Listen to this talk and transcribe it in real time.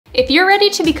If you're ready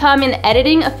to become an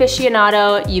editing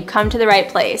aficionado, you've come to the right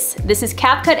place. This is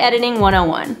CapCut Editing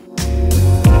 101.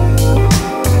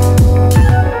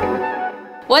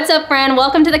 What's up, friend?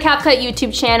 Welcome to the CapCut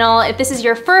YouTube channel. If this is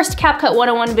your first CapCut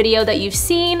 101 video that you've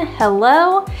seen,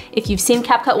 hello. If you've seen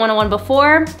CapCut 101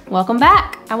 before, welcome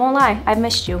back. I won't lie, I've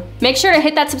missed you. Make sure to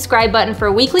hit that subscribe button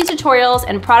for weekly tutorials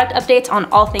and product updates on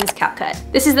all things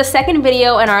CapCut. This is the second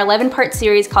video in our 11-part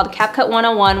series called CapCut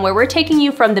 101, where we're taking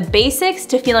you from the basics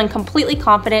to feeling completely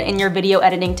confident in your video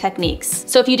editing techniques.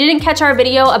 So if you didn't catch our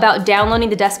video about downloading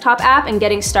the desktop app and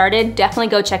getting started, definitely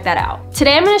go check that out.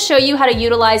 Today I'm gonna show you how to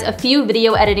utilize a few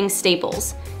video editing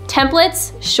staples: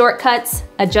 templates, shortcuts,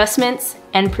 adjustments,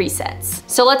 and presets.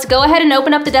 So let's go ahead and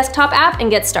open up the desktop app and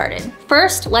get started.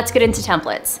 First, let's get into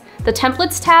templates. The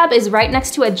templates tab is right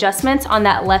next to adjustments on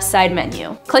that left side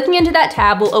menu. Clicking into that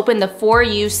tab will open the For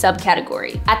You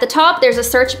subcategory. At the top, there's a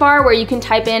search bar where you can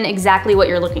type in exactly what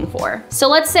you're looking for. So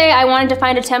let's say I wanted to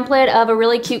find a template of a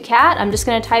really cute cat. I'm just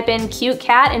gonna type in cute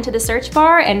cat into the search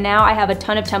bar, and now I have a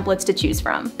ton of templates to choose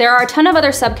from. There are a ton of other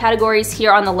subcategories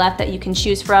here on the left that you can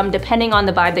choose from depending on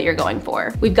the vibe that you're going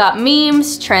for. We've got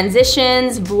memes,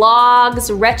 transitions,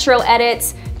 vlogs, retro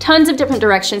edits, tons of different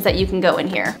directions that you can go in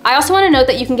here. I also want to note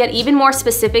that you can get even more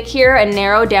specific here and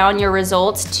narrow down your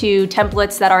results to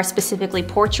templates that are specifically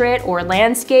portrait or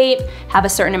landscape, have a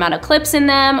certain amount of clips in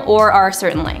them, or are a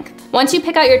certain length. Once you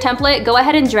pick out your template, go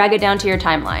ahead and drag it down to your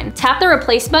timeline. Tap the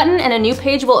replace button and a new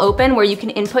page will open where you can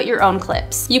input your own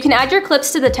clips. You can add your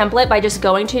clips to the template by just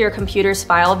going to your computer's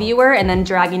file viewer and then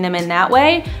dragging them in that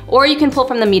way, or you can pull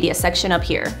from the media section up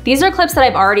here. These are clips that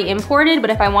I've already imported, but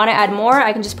if I want to add more,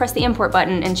 I can just press the import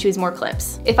button and choose more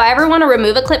clips. If I ever want to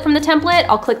remove a clip from the template,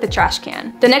 I'll click the trash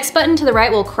can. The next button to the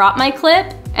right will crop my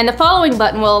clip, and the following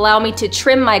button will allow me to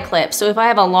trim my clip. So if I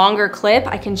have a longer clip,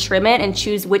 I can trim it and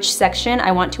choose which section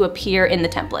I want to appear in the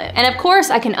template. And of course,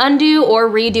 I can undo or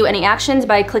redo any actions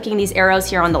by clicking these arrows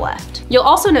here on the left. You'll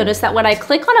also notice that when I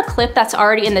click on a clip that's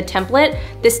already in the template,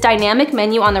 this dynamic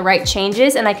menu on the right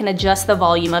changes and I can adjust the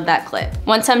volume of that clip.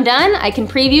 Once I'm done, I can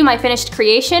preview my finished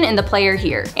creation in the player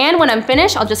here. And when I'm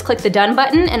finished, I'll just click the done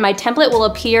button and my template will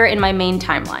appear in my main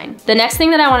timeline. The next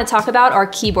thing that I want to talk about are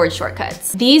keyboard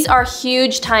shortcuts. These are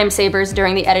huge time savers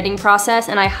during the editing process,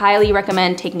 and I highly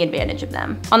recommend taking advantage of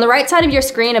them. On the right side of your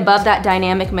screen above that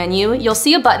dynamic menu, you'll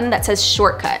see a button that says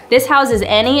Shortcut. This houses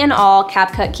any and all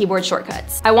CapCut keyboard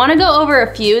shortcuts. I want to go over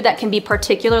a few that can be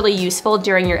particularly useful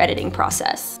during your editing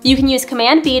process. You can use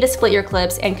Command B to split your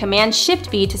clips and Command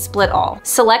Shift B to split all.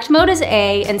 Select mode is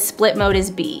A and split mode is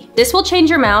B. This will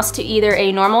change your mouse to either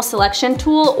a normal selection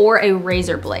tool or a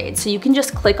razor blade, so you can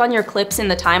just click on your clips in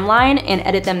the timeline and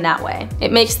edit them that way.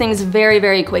 It makes things very,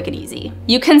 very quick and easy.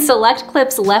 You can select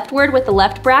clips leftward with the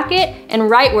left bracket and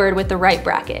rightward with the right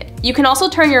bracket. You can also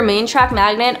turn your main track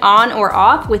magnet on or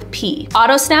off with P.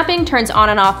 Auto snapping turns on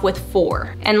and off with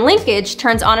 4. And linkage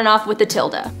turns on and off with the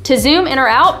tilde. To zoom in or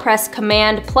out, press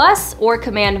Command plus or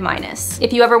Command minus.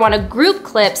 If you ever want to group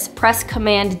clips, press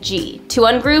Command G. To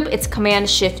ungroup, it's Command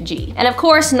Shift G. And of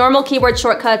course, normal keyboard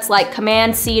shortcuts like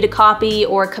Command C to copy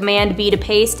or Command B to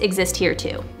paste exist here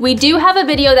too. We do have a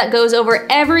video that goes over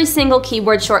every single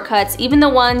keyboard shortcuts, even the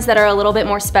ones that are a little bit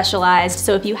more specialized,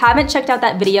 so if you haven't checked out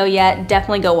that video yet,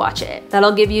 definitely go watch it.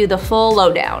 That'll give you the full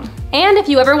lowdown. And if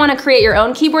you ever want to create your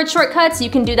own keyboard shortcuts, you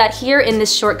can do that here in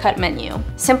this shortcut menu.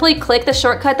 Simply click the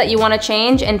shortcut that you want to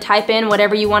change and type in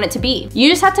whatever you want it to be. You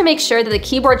just have to make sure that the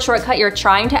keyboard shortcut you're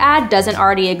trying to add doesn't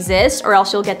already exist, or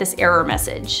else you'll get this error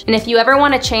message. And if you ever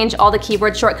want to change all the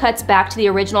keyboard shortcuts back to the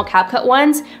original CapCut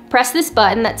ones, press this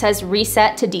button that says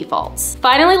Reset to Defaults.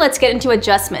 Finally, let's get into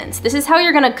adjustments. This is how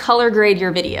you're going to color grade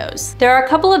your videos. There are a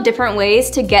couple of different ways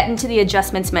to get into the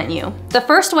adjustments menu. The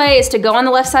first way is to go on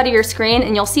the left side of your screen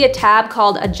and you'll see a tab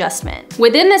called Adjustment.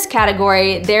 Within this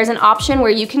category, there's an option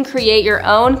where you can create your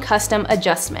own custom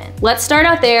adjustment. Let's start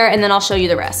out there and then I'll show you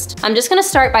the rest. I'm just gonna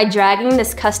start by dragging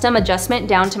this custom adjustment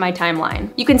down to my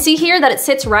timeline. You can see here that it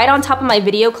sits right on top of my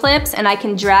video clips and I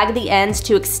can drag the ends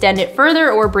to extend it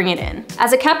further or bring it in.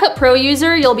 As a CapCut Pro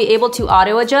user, you'll be able to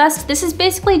auto adjust. This is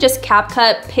basically just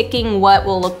CapCut picking what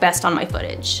will look best on my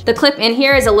footage. The clip in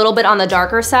here is a little bit on the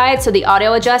darker side, so the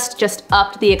auto adjust just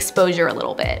upped the exposure a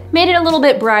little bit. Made it a little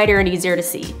bit brighter and easier to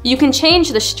see. You can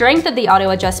change the strength of the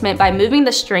auto adjustment by moving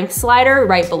the strength slider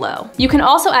right below. You can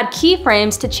also add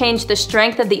keyframes to change the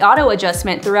strength of the auto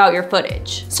adjustment throughout your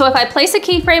footage. So if I place a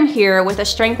keyframe here with a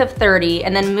strength of 30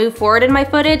 and then move forward in my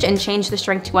footage and change the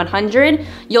strength to 100,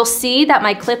 you'll see that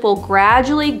my clip will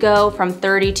gradually go from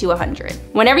 30 to 100.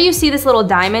 Whenever you see this little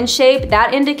diamond shape,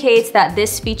 that indicates that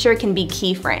this feature can be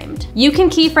keyframed. You can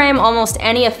keyframe almost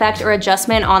any effect or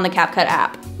adjustment on the CapCut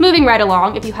app. Moving right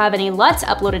along, if you have any LUTs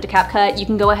uploaded to CapCut, you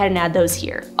can go ahead and add those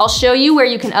here. I'll show you where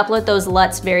you can upload those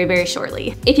LUTs very, very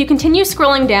shortly. If you continue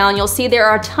scrolling down, you'll see there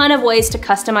are a ton of ways to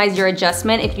customize your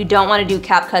adjustment if you don't want to do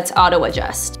CapCut's auto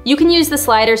adjust. You can use the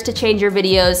sliders to change your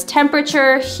video's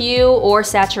temperature, hue, or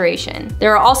saturation.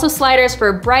 There are also sliders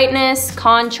for brightness,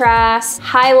 contrast,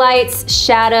 highlights,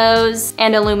 shadows,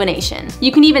 and illumination.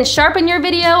 You can even sharpen your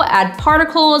video, add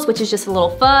particles, which is just a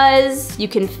little fuzz. You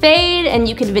can fade, and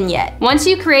you can vignette. Once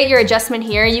you create your adjustment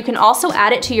here, you can also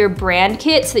add it to your brand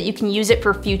kit so that you can use it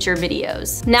for future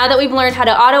videos. Now that we've learned how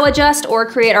to auto adjust or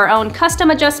create our own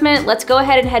custom adjustment, let's go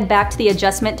ahead and head back to the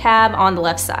adjustment tab on the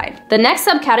left side. The next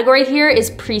subcategory here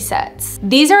is presets.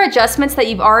 These are adjustments that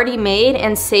you've already made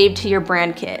and saved to your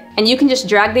brand kit. And you can just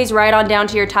drag these right on down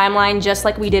to your timeline just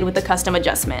like we did with the custom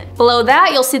adjustment. Below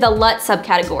that, you'll see the LUT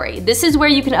subcategory. This is where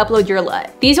you can upload your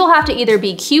LUT. These will have to either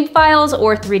be cube files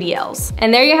or 3DLs.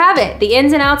 And there you have it, the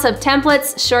ins and outs of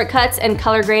templates, shortcuts, and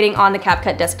color grading on the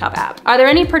CapCut desktop app. Are there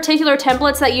any particular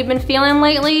templates that you've been feeling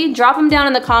lately? Drop them down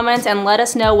in the comments and let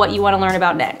us know what you want to learn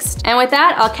about next. And with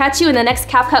that, I'll catch you in the next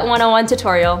CapCut 101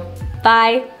 tutorial.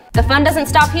 Bye. The fun doesn't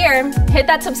stop here. Hit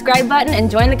that subscribe button and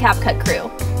join the CapCut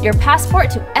crew. Your passport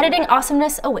to editing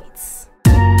awesomeness awaits.